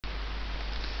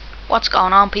What's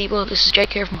going on, people? This is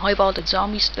Jake here from Highballed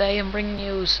Zombies. Today I'm bringing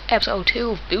you episode 2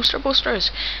 of Booster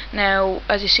Busters. Now,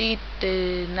 as you see,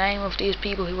 the name of these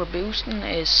people who were boosting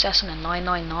is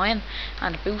Cessna999,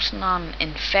 and boosting on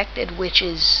Infected, which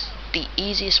is the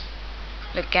easiest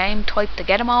game type to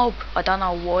get a mob. I don't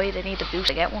know why they need to boost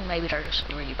to get one. Maybe they're just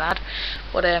really bad.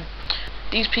 But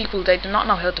these people, they do not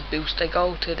know how to boost. They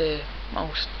go to the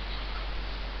most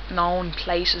known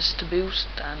places to boost,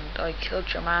 and I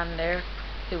killed your man there.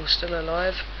 He was still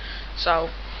alive. So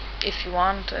if you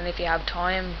want and if you have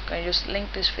time, can you just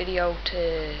link this video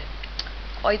to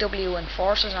IW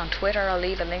Enforcers on Twitter? I'll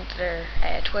leave a link to their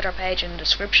Twitter page in the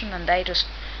description, and they just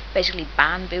basically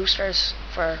ban boosters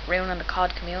for ruining the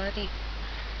COD community.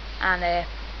 And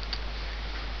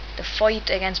the fight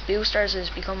against boosters is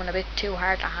becoming a bit too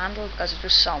hard to handle because there's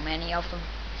just so many of them,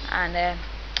 and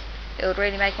it would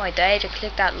really make my day to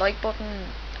click that like button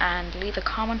and leave a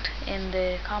comment in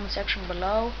the comment section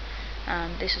below.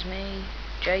 And this is me,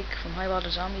 Jake from Highballed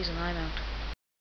Zombies, and I'm out.